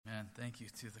Thank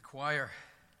you to the choir.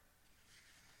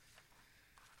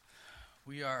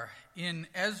 We are in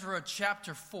Ezra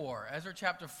chapter 4. Ezra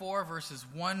chapter 4, verses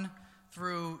 1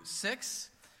 through 6.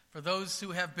 For those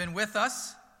who have been with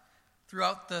us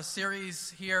throughout the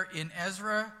series here in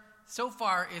Ezra, so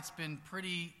far it's been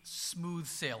pretty smooth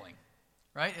sailing,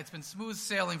 right? It's been smooth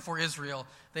sailing for Israel.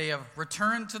 They have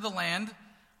returned to the land.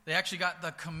 They actually got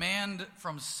the command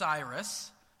from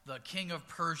Cyrus, the king of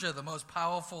Persia, the most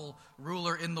powerful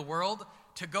ruler in the world,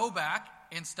 to go back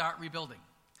and start rebuilding.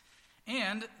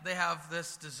 And they have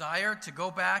this desire to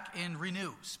go back and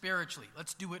renew spiritually.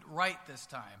 Let's do it right this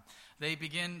time. They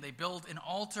build an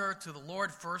altar to the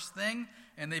Lord first thing,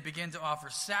 and they begin to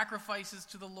offer sacrifices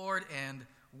to the Lord and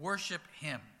worship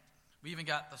Him. We even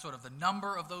got the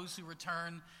number of those who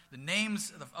return, the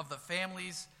names of the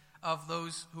families of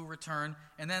those who return.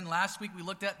 And then last week we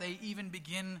looked at they even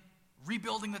begin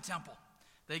rebuilding the temple.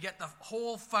 They get the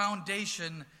whole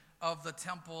foundation of the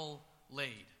temple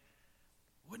laid.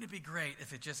 Wouldn't it be great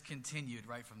if it just continued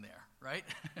right from there, right?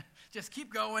 Just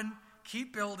keep going,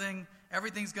 keep building,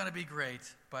 everything's going to be great.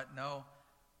 But no,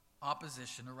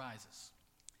 opposition arises.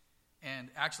 And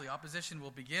actually, opposition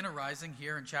will begin arising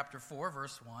here in chapter 4,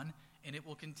 verse 1, and it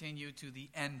will continue to the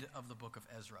end of the book of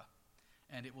Ezra.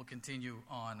 And it will continue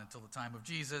on until the time of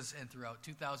Jesus and throughout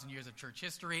 2,000 years of church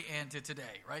history and to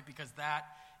today, right? Because that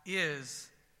is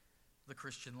the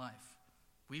Christian life.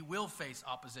 We will face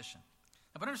opposition.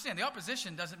 Now, but understand, the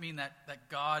opposition doesn't mean that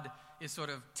God is sort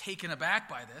of taken aback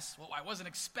by this. Well, I wasn't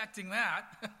expecting that.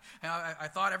 I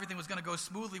thought everything was going to go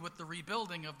smoothly with the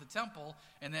rebuilding of the temple,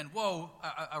 and then, whoa,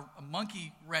 a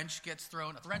monkey wrench gets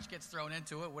thrown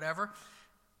into it, whatever.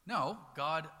 No,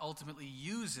 God ultimately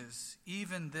uses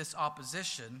even this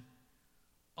opposition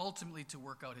ultimately to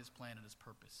work out His plan and His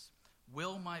purpose.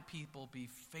 Will my people be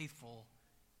faithful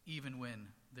even when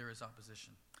there is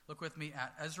opposition? Look with me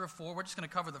at Ezra 4. We're just going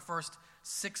to cover the first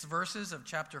 6 verses of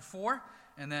chapter 4,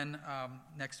 and then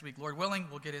next week, Lord willing,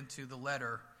 we'll get into the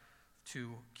letter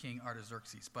to King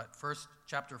Artaxerxes. But first,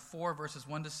 chapter 4, verses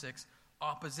 1 to 6,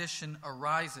 opposition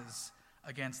arises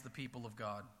against the people of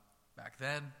God back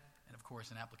then, and of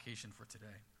course, an application for today.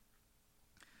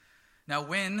 Now,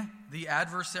 when the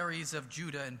adversaries of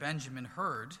Judah and Benjamin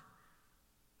heard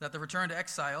that the returned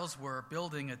exiles were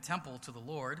building a temple to the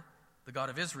Lord, the God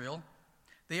of Israel,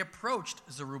 they approached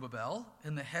Zerubbabel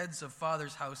and the heads of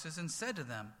fathers' houses and said to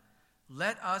them,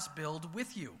 "Let us build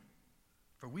with you,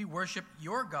 for we worship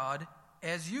your God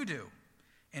as you do,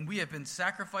 and we have been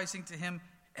sacrificing to him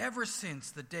ever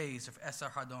since the days of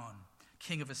Esarhaddon,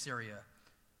 king of Assyria,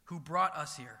 who brought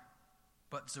us here."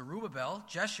 But Zerubbabel,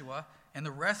 Jeshua, and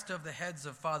the rest of the heads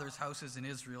of fathers' houses in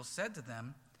Israel said to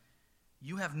them,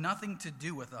 "You have nothing to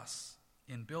do with us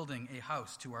in building a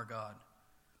house to our God,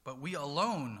 but we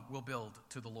alone will build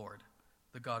to the Lord,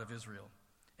 the God of Israel,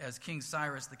 as King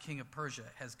Cyrus, the king of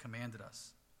Persia, has commanded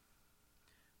us."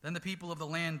 Then the people of the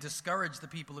land discouraged the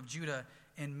people of Judah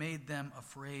and made them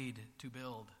afraid to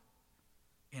build,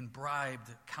 and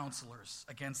bribed counselors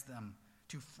against them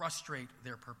to frustrate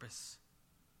their purpose.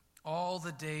 All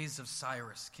the days of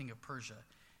Cyrus, king of Persia,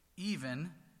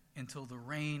 even until the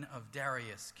reign of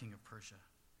Darius, king of Persia.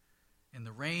 In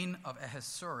the reign of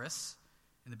Ahasuerus,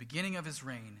 in the beginning of his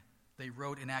reign, they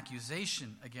wrote an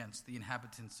accusation against the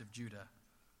inhabitants of Judah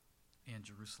and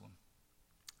Jerusalem.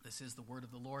 This is the word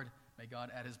of the Lord. May God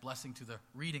add his blessing to the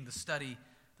reading, the study,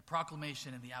 the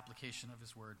proclamation, and the application of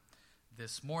his word.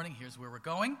 This morning, here's where we're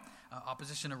going.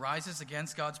 Opposition arises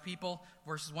against God's people.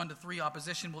 Verses 1 to 3,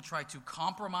 opposition will try to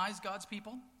compromise God's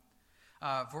people.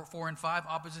 4 and 5,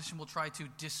 opposition will try to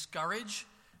discourage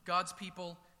God's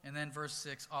people. And then verse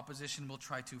 6, opposition will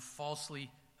try to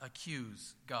falsely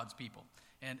accuse God's people.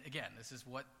 And again, this is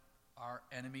what our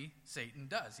enemy, Satan,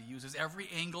 does. He uses every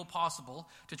angle possible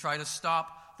to try to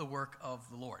stop the work of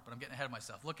the Lord. But I'm getting ahead of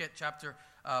myself. Look at chapter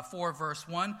 4, verse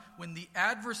 1. When the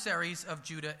adversaries of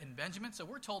Judah and Benjamin, so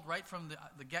we're told right from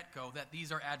the get-go that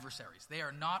these are adversaries. They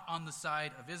are not on the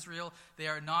side of Israel. They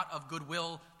are not of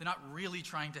goodwill. They're not really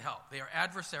trying to help. They are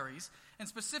adversaries, and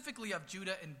specifically of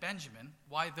Judah and Benjamin.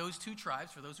 Why those two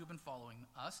tribes, for those who have been following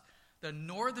us? The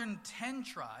northern 10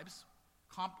 tribes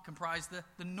comprise the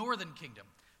northern kingdom.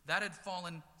 That had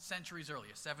fallen centuries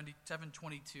earlier,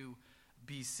 722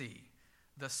 BC.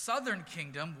 The southern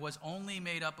kingdom was only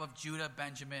made up of Judah,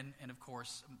 Benjamin, and of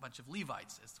course a bunch of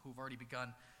Levites who've already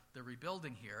begun the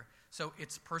rebuilding here. So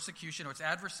it's persecution, or it's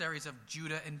adversaries of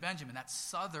Judah and Benjamin, that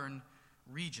southern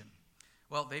region.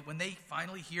 Well, when they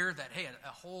finally hear that, hey, a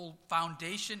whole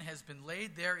foundation has been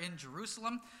laid there in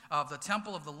Jerusalem of the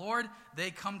temple of the Lord,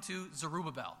 they come to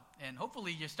Zerubbabel. And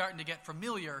hopefully you're starting to get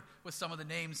familiar with some of the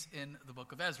names in the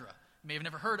book of Ezra. You may have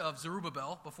never heard of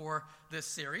Zerubbabel before this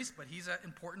series, but he's an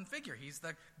important figure. He's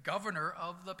the governor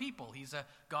of the people. He's a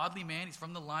godly man. He's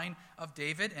from the line of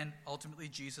David, and ultimately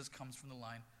Jesus comes from the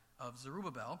line of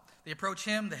Zerubbabel. They approach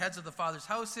him, the heads of the fathers'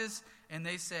 houses, and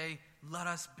they say, "Let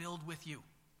us build with you.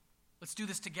 Let's do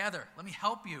this together. Let me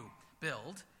help you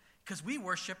build, because we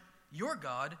worship your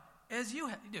God as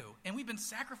you do. And we've been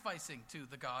sacrificing to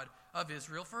the God of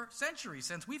Israel for centuries,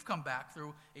 since we've come back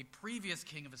through a previous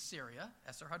king of Assyria,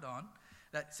 Esarhaddon,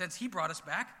 that since he brought us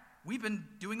back, we've been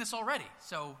doing this already.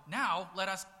 So now let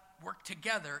us work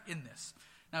together in this."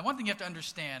 Now, one thing you have to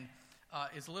understand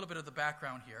is a little bit of the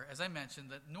background here. As I mentioned,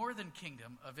 the northern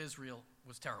kingdom of Israel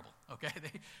was terrible,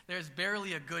 okay? There's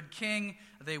barely a good king.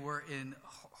 They were in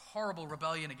horrible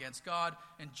rebellion against God,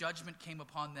 and judgment came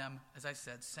upon them, as I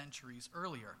said, centuries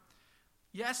earlier.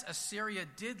 Yes, Assyria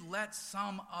did let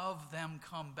some of them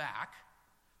come back,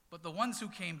 but the ones who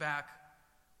came back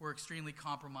were extremely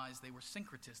compromised. They were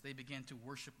syncretists. They began to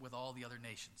worship with all the other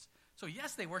nations. So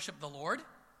yes, they worshiped the Lord,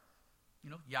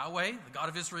 Yahweh, the God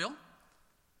of Israel,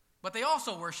 but they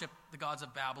also worshiped the gods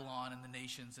of Babylon and the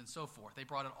nations and so forth. They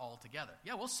brought it all together.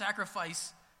 Yeah, we'll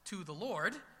sacrifice to the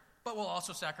Lord, but we'll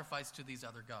also sacrifice to these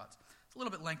other gods. It's a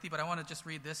little bit lengthy, but I want to just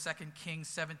read this. 2 Kings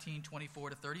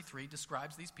 17:24-33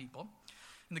 describes these people.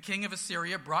 "And the king of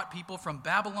Assyria brought people from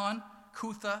Babylon,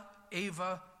 Cutha,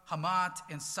 Ava, Hamath,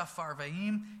 and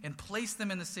Sepharvaim, and placed them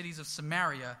in the cities of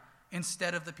Samaria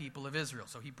instead of the people of Israel."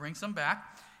 So he brings them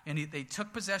back, and they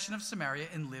took possession of Samaria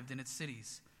and lived in its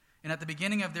cities. "And at the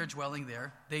beginning of their dwelling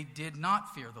there, they did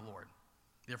not fear the Lord.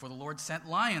 Therefore the Lord sent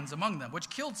lions among them, which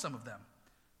killed some of them.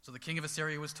 So the king of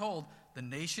Assyria was told, 'The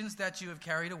nations that you have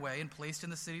carried away and placed in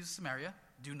the cities of Samaria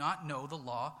do not know the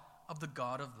law of the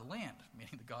God of the land,'"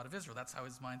 meaning the God of Israel. That's how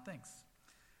his mind thinks.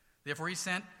 "Therefore he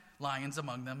sent lions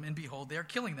among them, and behold, they are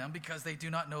killing them, because they do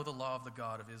not know the law of the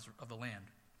God of Israel, of the land.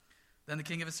 Then the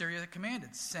king of Assyria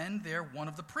commanded, 'Send there one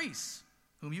of the priests,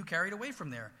 whom you carried away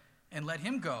from there, and let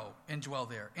him go and dwell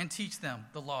there, and teach them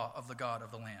the law of the God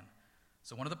of the land.'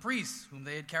 So one of the priests, whom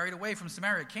they had carried away from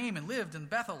Samaria, came and lived in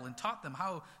Bethel, and taught them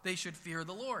how they should fear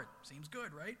the Lord." Seems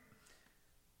good, right?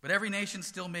 "But every nation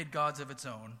still made gods of its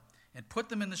own, and put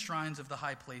them in the shrines of the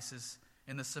high places,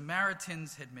 and the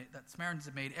Samaritans had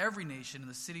made every nation in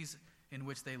the cities in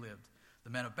which they lived.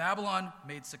 The men of Babylon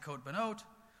made Sukkot Banot,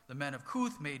 the men of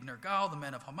Cuth made Nergal, the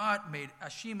men of Hamath made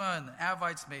Ashima, and the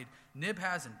Avites made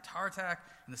Nibhaz and Tartak,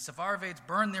 and the Sepharvaites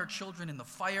burned their children in the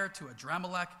fire to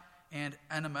Adramelech and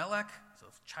Anamelech,"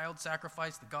 so child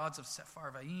sacrifice, the gods of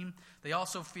Sepharvaim. "They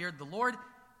also feared the Lord,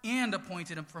 and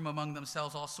appointed from among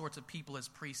themselves all sorts of people as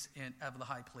priests of the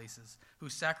high places, who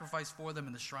sacrificed for them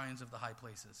in the shrines of the high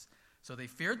places. So they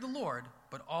feared the Lord,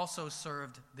 but also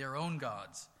served their own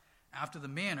gods, after the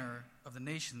manner of the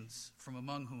nations from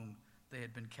among whom they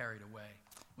had been carried away."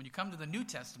 When you come to the New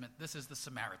Testament, this is the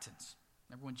Samaritans.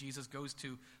 Remember when Jesus goes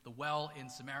to the well in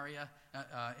Samaria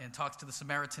and talks to the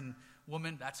Samaritan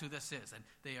woman? That's who this is. And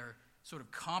they are sort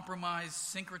of compromised,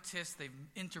 syncretists. They've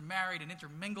intermarried and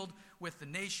intermingled with the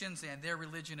nations, and their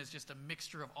religion is just a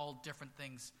mixture of all different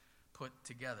things put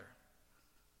together.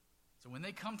 So when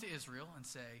they come to Israel and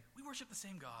say, "We worship the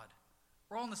same God.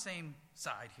 We're all on the same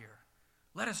side here.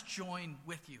 Let us join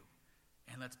with you,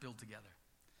 and let's build together."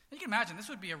 And you can imagine this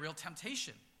would be a real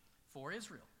temptation for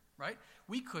Israel, right?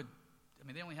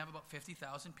 They only have about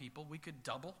 50,000 people. We could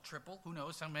double, triple, who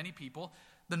knows how many people,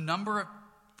 the number of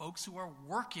folks who are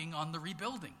working on the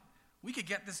rebuilding. We could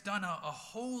get this done a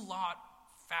whole lot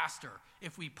faster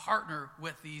if we partner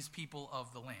with these people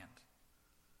of the land.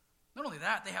 Not only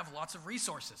that, they have lots of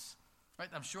resources, right?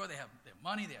 I'm sure they have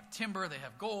money, they have timber, they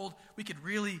have gold. We could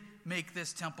really make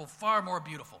this temple far more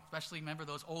beautiful, especially remember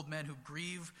those old men who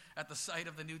grieve at the sight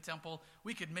of the new temple.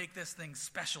 We could make this thing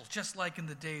special, just like in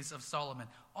the days of Solomon.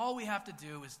 All we have to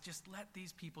do is just let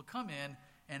these people come in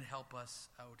and help us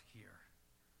out here.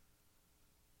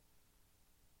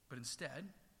 But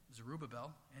instead,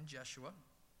 Zerubbabel and Jeshua,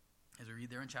 as we read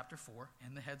there in chapter 4,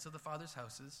 and the heads of the fathers'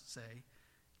 houses say,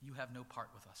 "You have no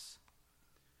part with us.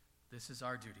 This is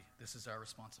our duty. This is our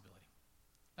responsibility."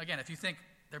 Again, if you think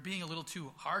they're being a little too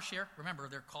harsh here, remember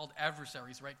they're called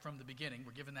adversaries right from the beginning.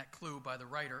 We're given that clue by the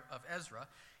writer of Ezra.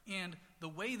 And the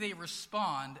way they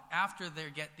respond after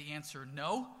they get the answer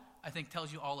no, I think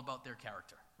tells you all about their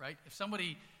character, right? If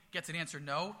somebody gets an answer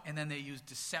no, and then they use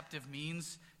deceptive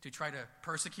means to try to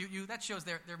persecute you, that shows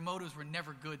their motives were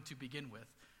never good to begin with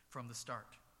from the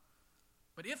start.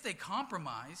 But if they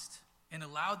compromised and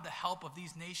allowed the help of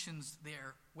these nations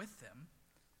there with them,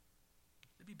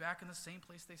 they'd be back in the same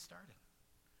place they started.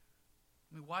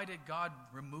 Why did God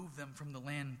remove them from the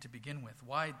land to begin with?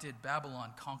 Why did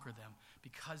Babylon conquer them?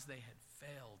 Because they had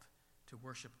failed to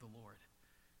worship the Lord.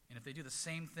 And if they do the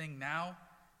same thing now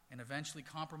and eventually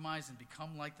compromise and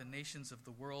become like the nations of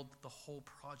the world, the whole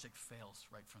project fails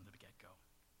right from the get-go.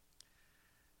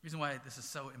 The reason why this is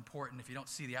so important, if you don't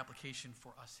see the application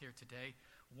for us here today,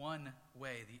 one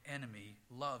way the enemy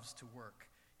loves to work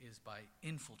is by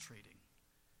infiltrating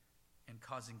and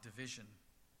causing division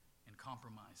and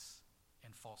compromise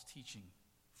and false teaching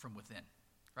from within.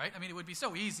 Right? I mean, it would be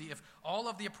so easy if all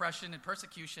of the oppression and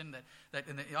persecution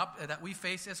that we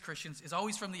face as Christians is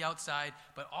always from the outside,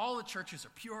 but all the churches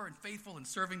are pure and faithful and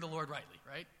serving the Lord rightly,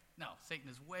 right? No, Satan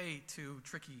is way too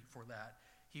tricky for that.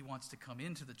 He wants to come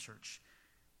into the church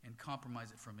and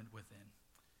compromise it from within.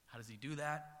 How does he do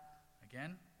that?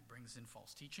 Again, he brings in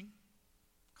false teaching,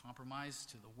 compromise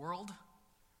to the world.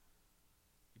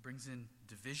 He brings in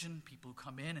division, people who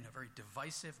come in and are very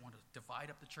divisive, want to divide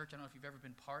up the church. I don't know if you've ever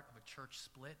been part of a church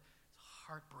split. It's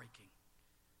heartbreaking.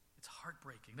 It's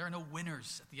heartbreaking. There are no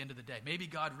winners at the end of the day. Maybe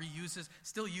God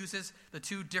still uses the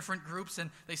two different groups and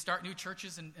they start new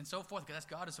churches and so forth, because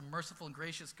God is a merciful and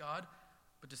gracious God.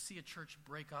 But to see a church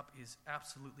break up is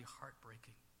absolutely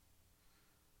heartbreaking.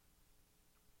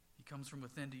 He comes from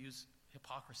within to use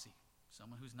hypocrisy.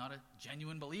 Someone who's not a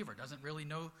genuine believer, doesn't really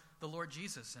know the Lord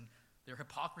Jesus, and their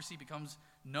hypocrisy becomes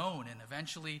known, and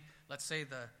eventually, let's say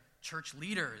the church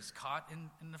leader is caught in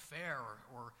an affair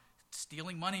or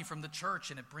stealing money from the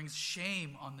church, and it brings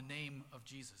shame on the name of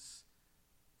Jesus.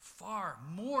 Far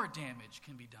more damage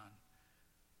can be done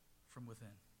from within.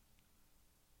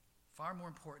 Far more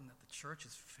important that the church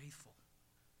is faithful.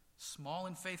 Small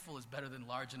and faithful is better than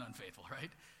large and unfaithful,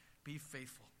 right? Be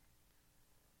faithful.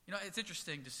 You know, it's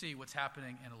interesting to see what's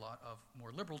happening in a lot of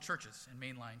more liberal churches and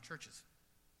mainline churches.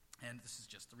 And this is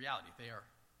just the reality.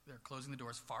 They're closing the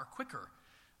doors far quicker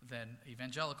than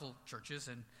evangelical churches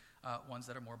and ones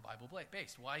that are more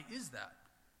Bible-based. Why is that?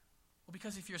 Well,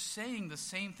 because if you're saying the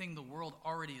same thing the world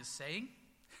already is saying,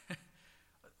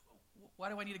 why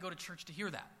do I need to go to church to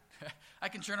hear that? I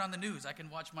can turn on the news. I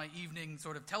can watch my evening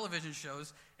sort of television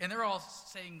shows, and they're all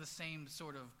saying the same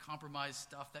sort of compromised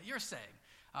stuff that you're saying.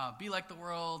 Be like the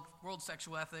world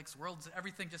sexual ethics,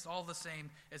 everything just all the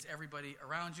same as everybody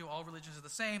around you. All religions are the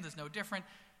same. There's no different.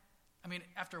 I mean,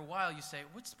 after a while you say,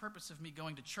 what's the purpose of me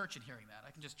going to church and hearing that?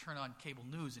 I can just turn on cable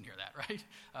news and hear that, right?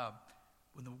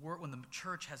 When the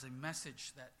church has a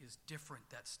message that is different,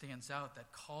 that stands out,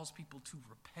 that calls people to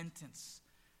repentance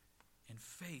and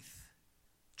faith,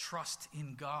 trust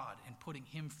in God and putting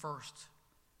him first,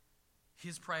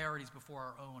 his priorities before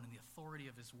our own and the authority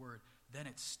of his word, then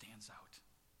it stands out.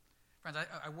 Friends,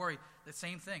 I worry the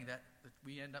same thing that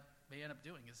we may end up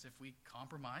doing is if we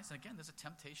compromise. And again, there's a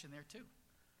temptation there too.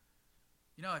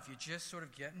 You know, if you just sort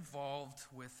of get involved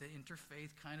with the interfaith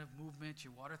kind of movement,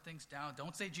 you water things down.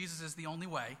 Don't say Jesus is the only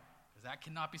way, because that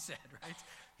cannot be said, right?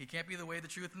 He can't be the way, the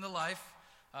truth, and the life.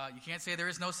 You can't say there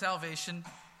is no salvation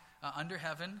under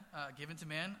heaven given to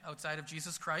man outside of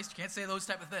Jesus Christ. You can't say those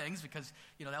type of things because,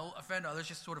 you know, that will offend others.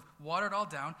 Just sort of water it all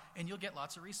down, and you'll get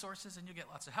lots of resources, and you'll get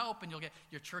lots of help, and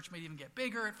your church may even get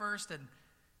bigger at first, and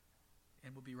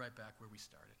we'll be right back where we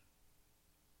started.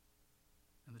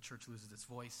 And the church loses its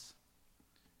voice,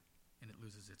 and it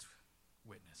loses its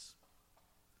witness.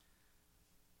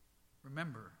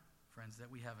 Remember, friends,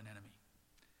 that we have an enemy,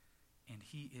 and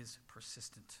he is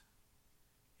persistent.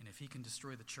 And if he can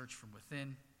destroy the church from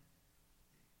within,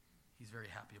 he's very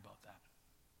happy about that.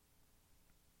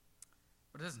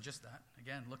 But it isn't just that.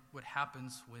 Again, look what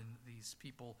happens when these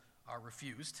people are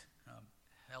refused.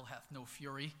 Hell hath no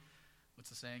fury. What's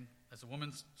the saying? As a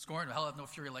woman scorned, hell hath no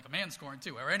fury like a man scorned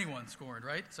too, or anyone scorned,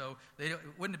 right? So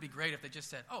wouldn't it be great if they just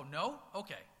said, oh, no?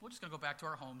 Okay, we're just going to go back to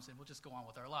our homes and we'll just go on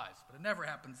with our lives. But it never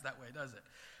happens that way, does it?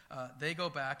 They go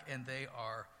back and they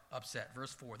are upset.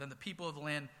 Verse 4, then the people of the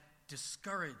land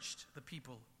discouraged the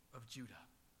people of Judah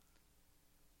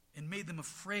and made them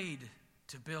afraid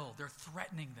to build. They're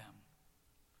threatening them.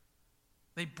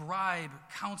 They bribe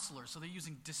counselors, so they're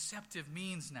using deceptive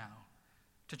means now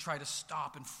to try to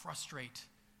stop and frustrate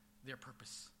their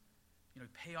purpose. You know,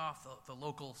 pay off the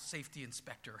local safety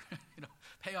inspector.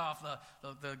 Pay off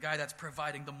the guy that's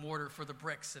providing the mortar for the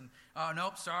bricks. And,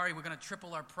 nope, sorry, we're going to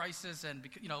triple our prices and,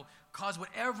 cause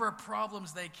whatever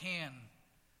problems they can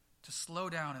to slow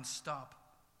down and stop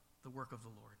the work of the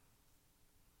Lord.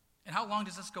 And how long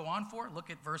does this go on for? Look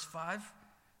at verse 5.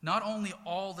 Not only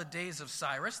all the days of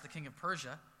Cyrus, the king of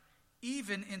Persia,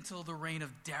 even until the reign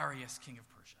of Darius, king of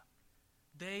Persia.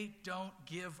 They don't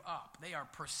give up. They are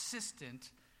persistent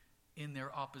in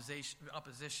their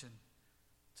opposition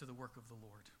to the work of the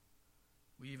Lord.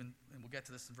 And we'll get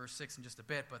to this in verse 6 in just a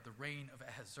bit, but the reign of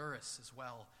Ahasuerus as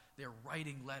well. They are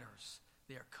writing letters.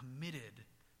 They are committed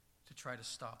to try to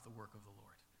stop the work of the Lord.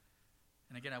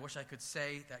 And again, I wish I could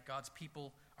say that God's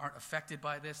people aren't affected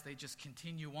by this. They just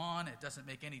continue on. It doesn't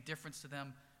make any difference to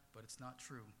them, but it's not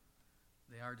true.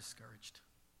 They are discouraged.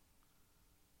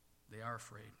 They are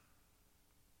afraid.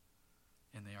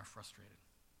 And they are frustrated.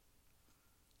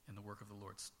 And the work of the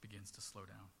Lord begins to slow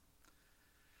down.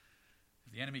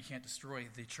 If the enemy can't destroy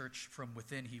the church from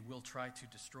within, he will try to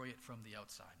destroy it from the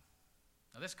outside.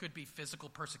 Now, this could be physical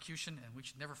persecution, and we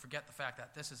should never forget the fact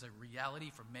that this is a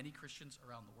reality for many Christians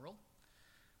around the world.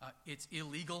 It's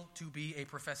illegal to be a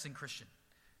professing Christian.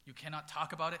 You cannot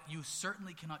talk about it. You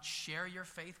certainly cannot share your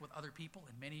faith with other people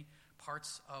in many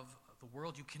parts of the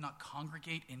world. You cannot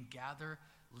congregate and gather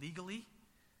legally.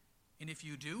 And if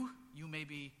you do, you may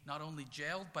be not only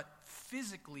jailed, but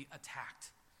physically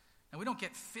attacked. Now, we don't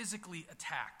get physically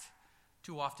attacked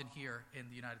too often here in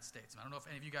the United States. I don't know if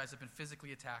any of you guys have been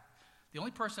physically attacked. The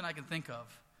only person I can think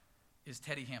of is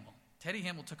Teddy Hamill. Teddy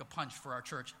Hamill took a punch for our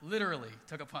church, literally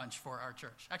took a punch for our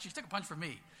church. Actually, he took a punch for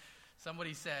me.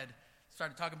 Somebody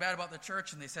started talking bad about the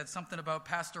church, and they said something about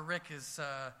Pastor Rick is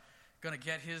going to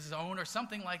get his own or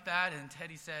something like that, and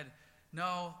Teddy said,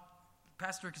 no,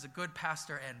 Pastor Rick is a good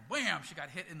pastor, and wham, she got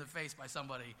hit in the face by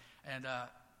somebody. And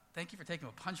thank you for taking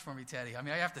a punch for me, Teddy. I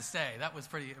mean, I have to say, that was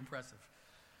pretty impressive.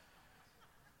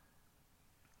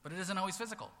 But it isn't always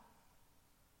physical.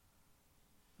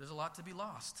 There's a lot to be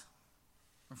lost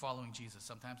from following Jesus.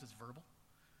 Sometimes it's verbal,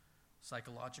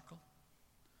 psychological,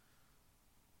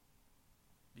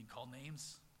 being called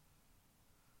names,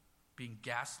 being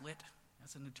gaslit.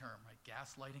 That's a new term, right?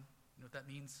 Gaslighting. You know what that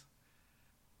means?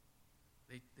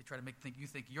 They try to think you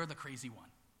think you're the crazy one,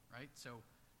 right? So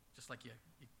just like you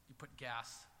put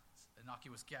gas,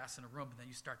 innocuous gas in a room, and then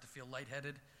you start to feel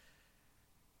lightheaded.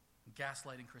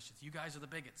 Gaslighting Christians. You guys are the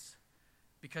bigots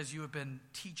because you have been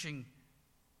teaching,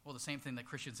 well, the same thing that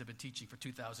Christians have been teaching for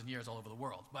 2,000 years all over the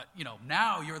world. But,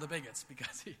 now you're the bigots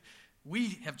because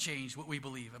we have changed what we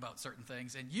believe about certain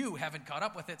things, and you haven't caught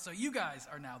up with it, so you guys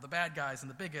are now the bad guys and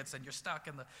the bigots, and you're stuck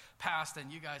in the past,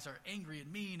 and you guys are angry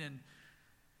and mean, and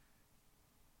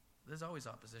there's always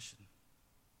opposition.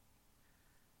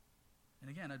 And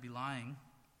again, I'd be lying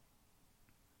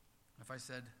if I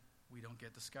said we don't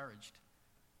get discouraged,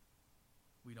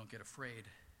 we don't get afraid,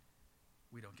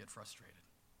 we don't get frustrated.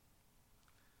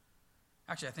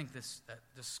 Actually, I think that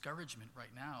discouragement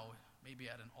right now may be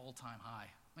at an all-time high.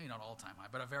 Maybe not all-time high,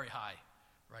 but a very high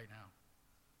right now.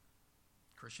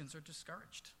 Christians are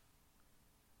discouraged.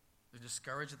 They're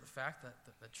discouraged at the fact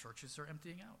that churches are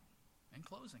emptying out and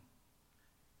closing.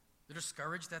 They're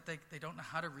discouraged that they don't know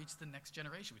how to reach the next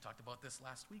generation. We talked about this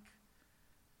last week.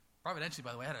 Providentially,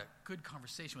 by the way, I had a good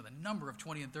conversation with a number of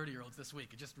 20 and 30-year-olds this week.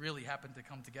 It just really happened to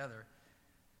come together.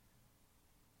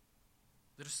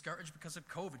 They're discouraged because of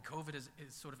COVID. COVID is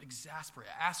sort of exacerbated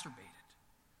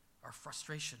our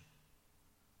frustration,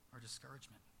 our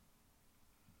discouragement.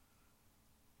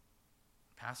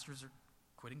 Pastors are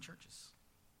quitting churches.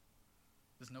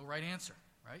 There's no right answer,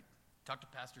 right? Talk to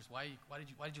pastors. Why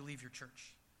did you leave your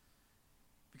church?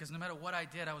 Because no matter what I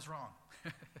did, I was wrong.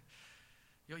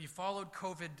 You followed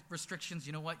COVID restrictions.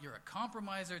 You know what? You're a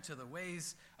compromiser to the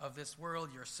ways of this world.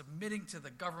 You're submitting to the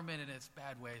government in its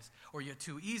bad ways. Or you're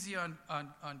too easy on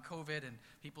COVID, and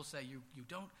people say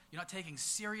you're not taking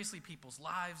seriously people's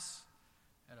lives.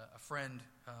 I had a friend,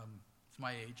 who's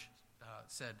my age,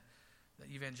 said that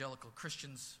evangelical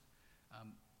Christians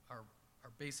are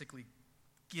basically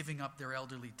giving up their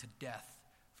elderly to death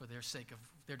for their sake of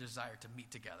their desire to meet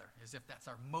together, as if that's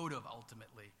our motive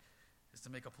ultimately, is to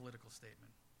make a political statement.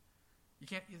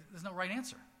 There's no right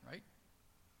answer, right?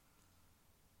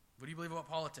 What do you believe about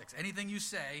politics? Anything you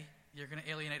say, you're going to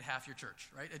alienate half your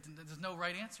church, right? There's no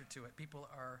right answer to it. People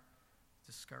are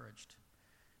discouraged.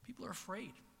 People are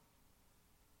afraid.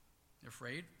 They're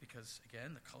afraid because,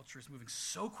 again, the culture is moving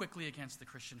so quickly against the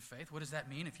Christian faith. What does that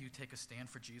mean if you take a stand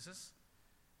for Jesus?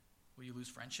 Will you lose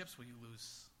friendships? Will you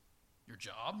lose your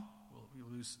job? Will you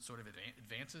lose sort of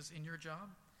advances in your job?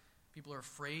 People are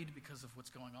afraid because of what's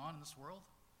going on in this world.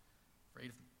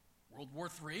 Afraid of World War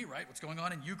III, right? What's going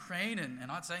on in Ukraine, and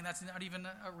not saying that's not even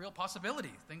a real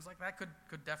possibility. Things like that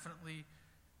could definitely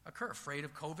occur. Afraid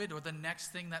of COVID or the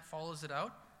next thing that follows it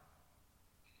out.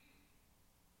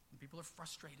 And people are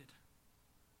frustrated.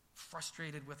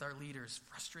 Frustrated with our leaders,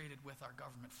 frustrated with our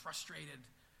government, frustrated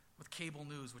with cable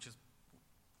news, which is,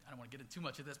 I don't want to get into too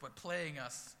much of this, but playing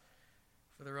us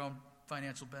for their own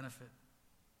financial benefit.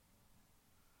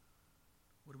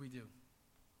 What do?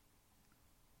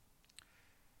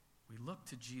 We look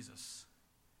to Jesus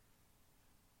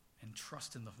and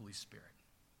trust in the Holy Spirit.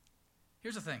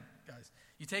 Here's the thing, guys.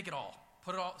 You take it all.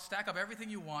 Stack up everything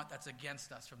you want that's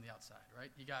against us from the outside,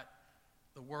 right? You got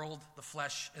the world, the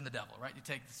flesh, and the devil, right? You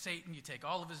take Satan, you take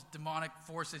all of his demonic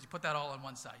forces, you put that all on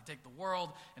one side. You take the world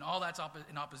and all that's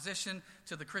in opposition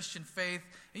to the Christian faith,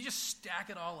 and you just stack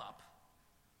it all up.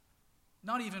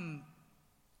 Not even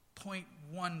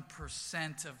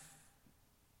 0.1% of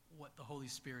what the Holy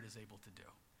Spirit is able to do.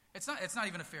 It's not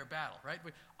even a fair battle, right?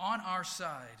 On our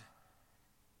side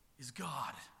is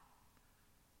God.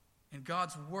 And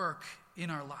God's work in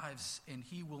our lives, and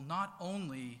he will not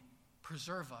only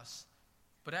preserve us,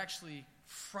 but actually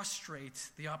frustrate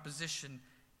the opposition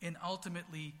and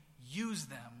ultimately use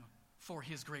them for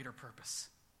his greater purpose,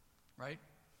 right?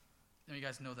 Now you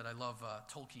guys know that I love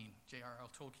Tolkien, J.R.R.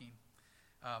 Tolkien.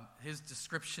 His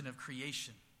description of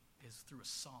creation is through a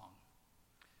song.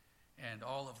 And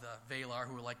all of the Valar,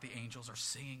 who are like the angels, are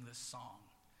singing this song.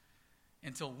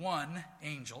 Until one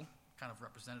angel, kind of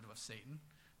representative of Satan,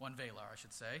 one Valar, I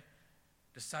should say,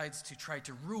 decides to try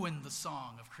to ruin the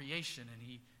song of creation, and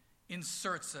he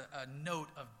inserts a note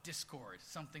of discord,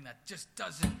 something that just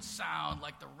doesn't sound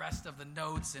like the rest of the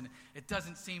notes, and it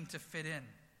doesn't seem to fit in.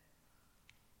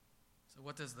 So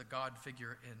what does the God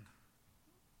figure in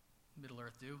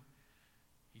Middle-earth do?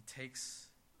 He takes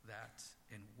that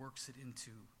and works it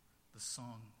into the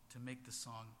song to make the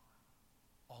song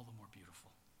all the more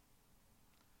beautiful.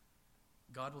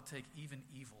 God will take even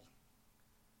evil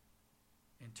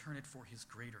and turn it for his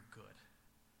greater good,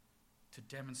 to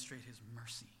demonstrate his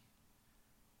mercy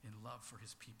and love for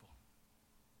his people.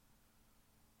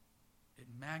 It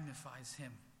magnifies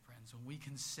him, friends, when we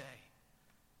can say,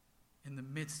 in the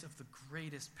midst of the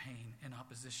greatest pain and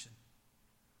opposition,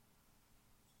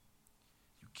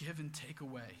 you give and take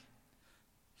away.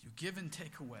 You give and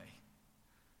take away.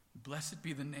 Blessed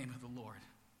be the name of the Lord.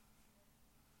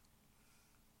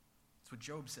 That's what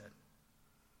Job said.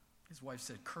 His wife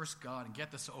said, curse God and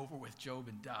get this over with, Job,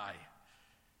 and die.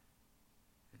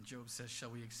 And Job says, shall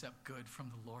we accept good from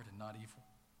the Lord and not evil?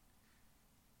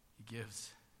 He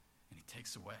gives and he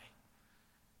takes away.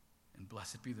 And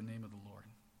blessed be the name of the Lord.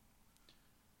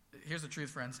 Here's the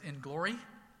truth, friends. In glory,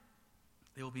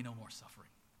 there will be no more suffering.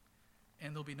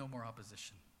 And there'll be no more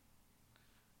opposition.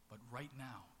 But right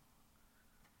now,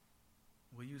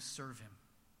 will you serve him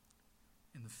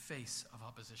in the face of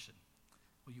opposition?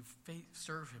 Will you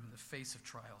serve him in the face of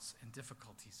trials and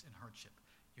difficulties and hardship?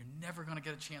 You're never going to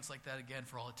get a chance like that again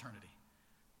for all eternity.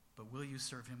 But will you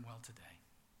serve him well today?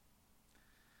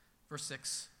 Verse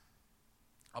 6,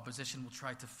 opposition will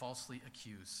try to falsely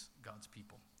accuse God's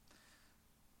people.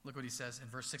 Look what he says in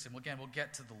verse 6. And again, we'll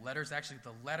get to the letters. Actually,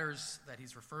 the letters that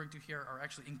he's referring to here are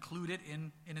actually included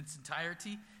in its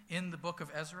entirety in the book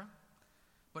of Ezra.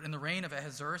 But in the reign of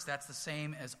Ahasuerus, that's the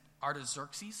same as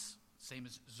Artaxerxes, same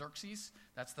as Xerxes.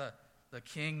 That's the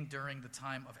king during the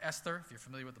time of Esther, if you're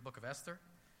familiar with the book of Esther.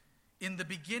 In the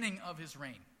beginning of his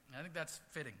reign. And I think that's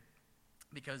fitting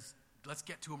because let's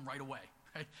get to him right away.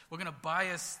 Right? We're going to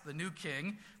bias the new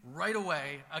king right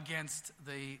away against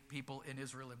the people in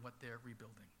Israel and what they're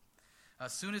rebuilding.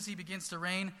 As soon as he begins to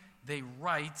reign, they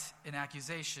write an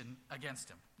accusation against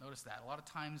him. Notice that. A lot of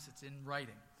times it's in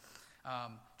writing.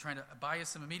 Trying to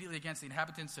bias him immediately against the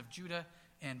inhabitants of Judah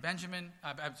and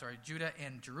Judah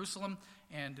and Jerusalem.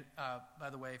 And by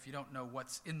the way, if you don't know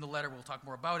what's in the letter, we'll talk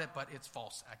more about it, but it's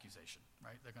false accusation,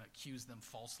 right? They're going to accuse them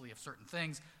falsely of certain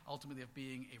things, ultimately of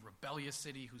being a rebellious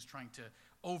city who's trying to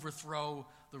overthrow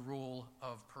the rule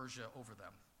of Persia over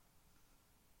them.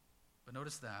 But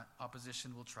notice that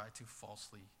opposition will try to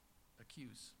falsely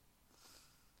accuse.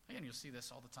 Again, you'll see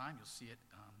this all the time. You'll see it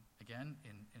again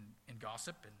in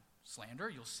gossip and slander.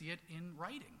 You'll see it in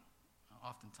writing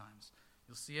oftentimes.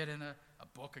 You'll see it in a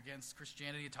book against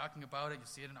Christianity talking about it. You'll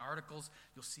see it in articles.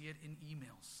 You'll see it in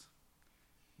emails.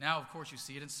 Now, of course, you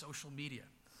see it in social media.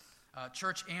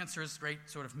 Church Answers, great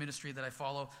sort of ministry that I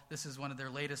follow. This is one of their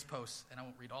latest posts, and I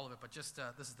won't read all of it, but just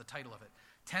this is the title of it.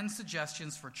 10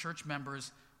 suggestions for church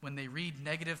members when they read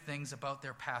negative things about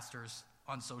their pastors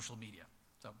on social media.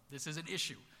 So this is an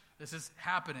issue. This is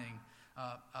happening,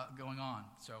 going on.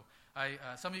 So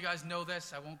some of you guys know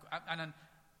this.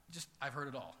 I've heard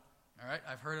it all. All right,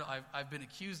 I've heard it. I've been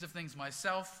accused of things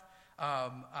myself.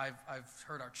 I've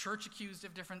heard our church accused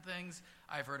of different things.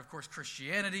 I've heard, of course,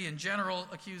 Christianity in general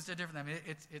accused of different. I mean,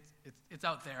 it's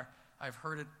out there. I've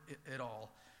heard it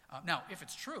all. Now, if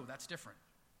it's true, that's different.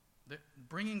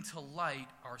 Bringing to light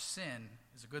our sin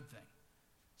is a good thing.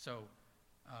 So,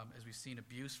 as we've seen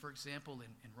abuse, for example,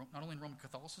 in not only in Roman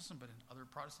Catholicism but in other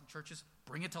Protestant churches,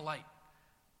 bring it to light.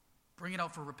 Bring it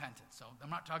out for repentance. So I'm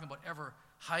not talking about ever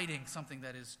hiding something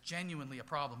that is genuinely a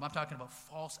problem. I'm talking about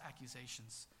false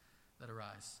accusations that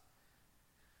arise.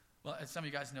 Well, as some of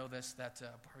you guys know this, that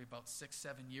probably about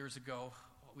 6-7 years ago,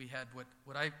 we had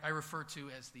what I refer to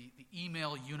as the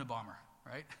email Unabomber,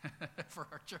 right, for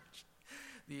our church.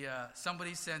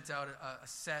 Somebody sent out a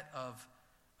set of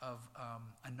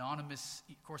anonymous,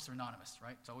 of course they're anonymous,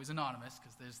 right? It's always anonymous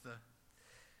because there's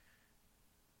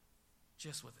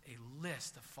just with a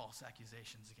list of false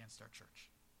accusations against our church.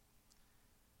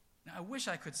 Now, I wish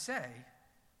I could say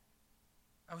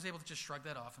I was able to just shrug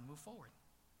that off and move forward.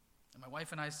 And my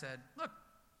wife and I said, look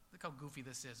how goofy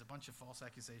this is, a bunch of false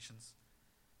accusations.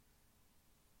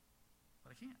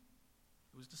 But I can't.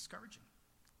 It was discouraging.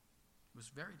 It was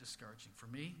very discouraging for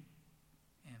me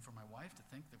and for my wife to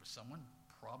think there was someone,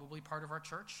 probably part of our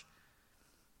church,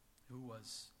 who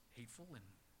was hateful and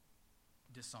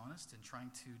dishonest and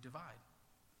trying to divide.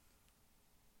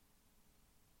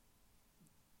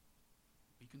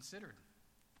 We considered,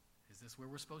 is this where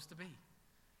we're supposed to be?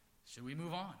 Should we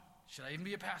move on? Should I even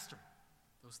be a pastor?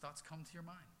 Those thoughts come to your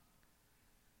mind.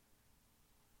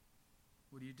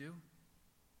 What do?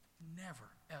 Never,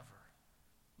 ever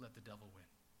let the devil win.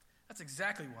 That's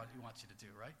exactly what he wants you to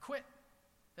do, right? Quit.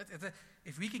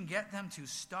 If we can get them to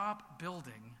stop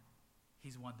building,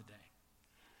 he's won the day.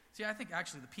 See, I think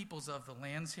actually the peoples of the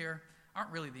lands here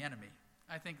aren't really the enemy.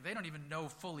 I think they don't even know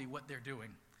fully what they're doing.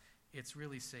 It's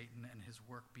really Satan and his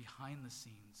work behind the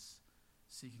scenes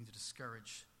seeking to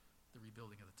discourage the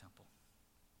rebuilding of the temple.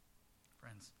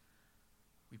 Friends,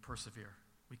 we persevere.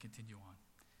 We continue on.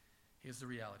 Here's the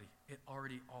reality. It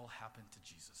already all happened to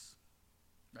Jesus,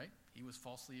 right? He was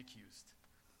falsely accused.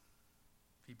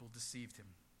 People deceived him.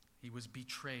 He was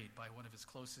betrayed by one of his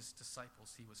closest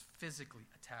disciples. He was physically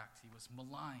attacked. He was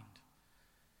maligned.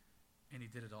 And he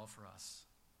did it all for us.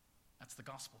 That's the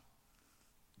gospel.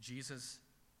 Jesus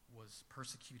was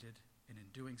persecuted, and in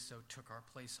doing so took our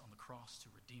place on the cross to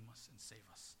redeem us and save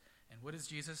us. And what does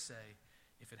Jesus say?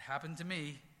 If it happened to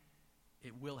me,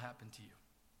 it will happen to you.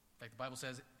 In fact, the Bible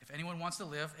says, if anyone wants to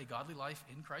live a godly life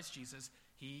in Christ Jesus,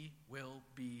 he will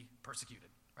be persecuted,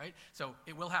 right? So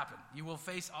it will happen. You will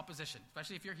face opposition,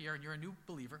 especially if you're here and you're a new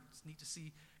believer. It's neat to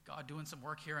see God doing some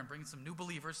work here and bringing some new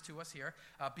believers to us here.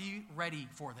 Be ready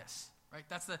for this, right?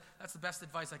 That's the best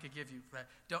advice I could give you.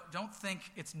 Don't think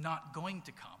it's not going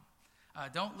to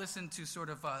come. Don't listen to sort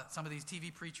of some of these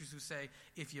TV preachers who say,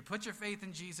 if you put your faith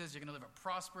in Jesus, you're going to live a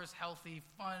prosperous, healthy,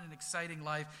 fun, and exciting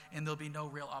life, and there'll be no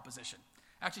real opposition.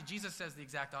 Actually, Jesus says the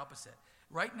exact opposite.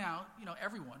 Right now,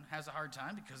 everyone has a hard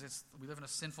time because we live in a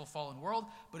sinful, fallen world.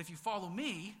 But if you follow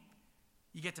me,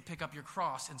 you get to pick up your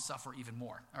cross and suffer even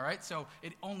more. All right? So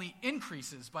it only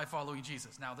increases by following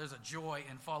Jesus. Now, there's a joy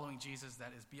in following Jesus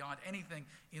that is beyond anything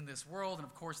in this world. And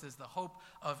of course, there's the hope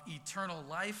of eternal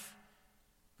life.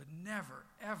 But never,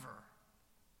 ever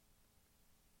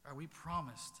are we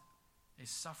promised a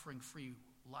suffering-free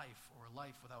life or a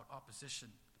life without opposition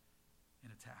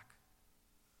and attack.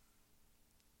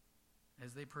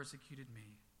 As they persecuted me,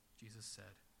 Jesus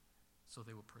said, so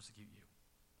they will persecute you.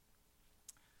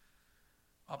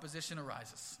 Opposition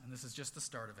arises, and this is just the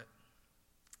start of it.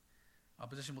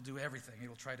 Opposition will do everything. It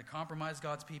will try to compromise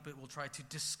God's people. It will try to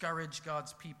discourage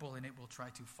God's people, and it will try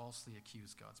to falsely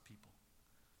accuse God's people.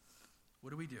 What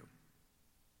do?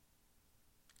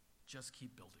 Just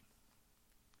keep building.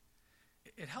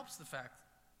 It helps the fact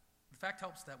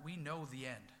helps that we know the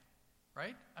end,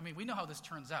 right? I mean, we know how this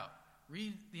turns out.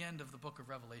 Read the end of the book of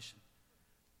Revelation.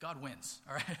 God wins,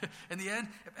 all right? In the end,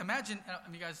 imagine,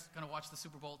 you guys going to watch the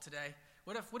Super Bowl today?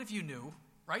 What if you knew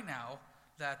right now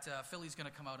that Philly's going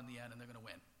to come out in the end and they're going to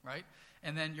win, right?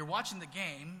 And then you're watching the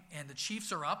game and the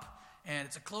Chiefs are up and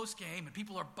it's a close game and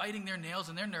people are biting their nails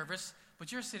and they're nervous,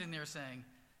 but you're sitting there saying,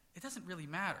 it doesn't really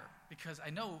matter because I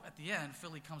know at the end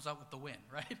Philly comes out with the win,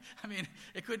 right? I mean,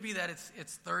 it could be that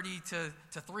it's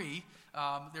 30-3,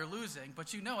 they're losing,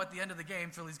 but at the end of the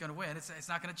game Philly's going to win. It's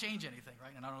not going to change anything,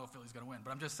 right? And I don't know if Philly's going to win,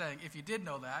 but I'm just saying if you did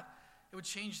know that, it would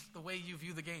change the way you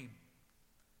view the game.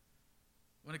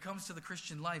 When it comes to the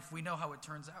Christian life, we know how it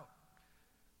turns out.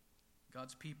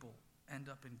 God's people end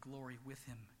up in glory with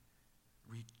him,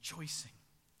 rejoicing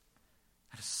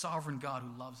at a sovereign God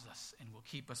who loves us and will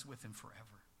keep us with him forever.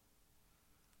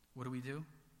 What do?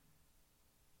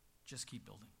 Just keep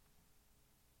building.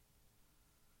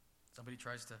 Somebody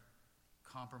tries to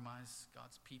compromise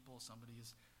God's people. Somebody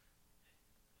is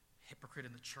a hypocrite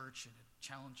in the church and it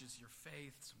challenges your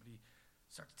faith. Somebody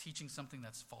starts teaching something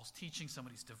that's false teaching.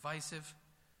 Somebody's divisive.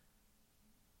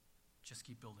 Just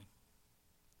keep building.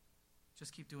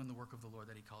 Just keep doing the work of the Lord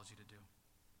that he calls you to do.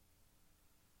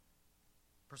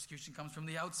 Persecution comes from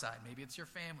the outside. Maybe it's your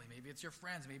family. Maybe it's your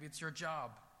friends. Maybe it's your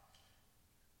job.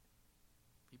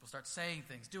 People start saying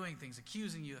things, doing things,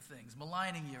 accusing you of things,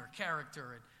 maligning your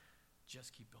character, and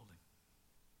just keep building.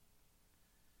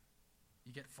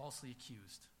 You get falsely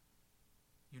accused.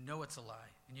 You know it's a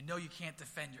lie, and you know you can't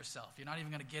defend yourself. You're not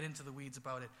even going to get into the weeds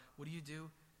about it. What do?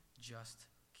 Just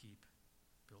keep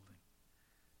building,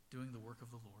 doing the work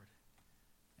of the Lord,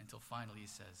 until finally he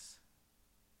says,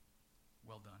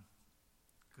 well done,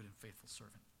 good and faithful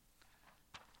servant.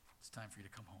 It's time for you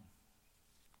to come home.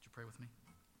 Would you pray with me?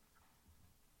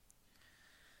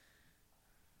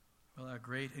 Well, our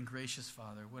great and gracious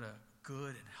Father, what a good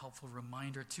and helpful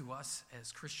reminder to us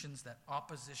as Christians that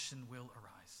opposition will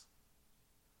arise.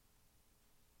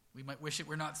 We might wish it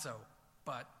were not so,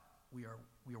 but we are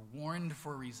warned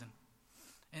for a reason.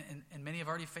 And many have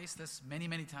already faced this many,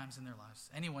 many times in their lives.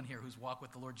 Anyone here who's walked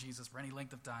with the Lord Jesus for any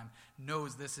length of time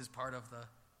knows this is part of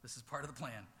the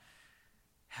plan.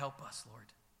 Help us, Lord,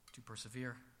 to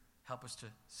persevere. Help us to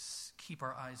keep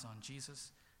our eyes on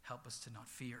Jesus. Help us to not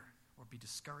fear or be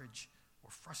discouraged or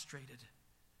frustrated,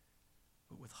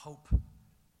 but with hope,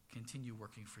 continue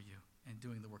working for you and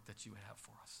doing the work that you have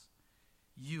for us.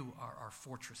 You are our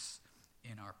fortress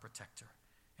and our protector,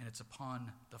 and it's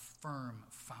upon the firm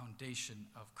foundation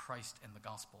of Christ and the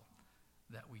gospel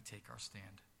that we take our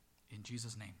stand. In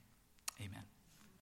Jesus' name, amen.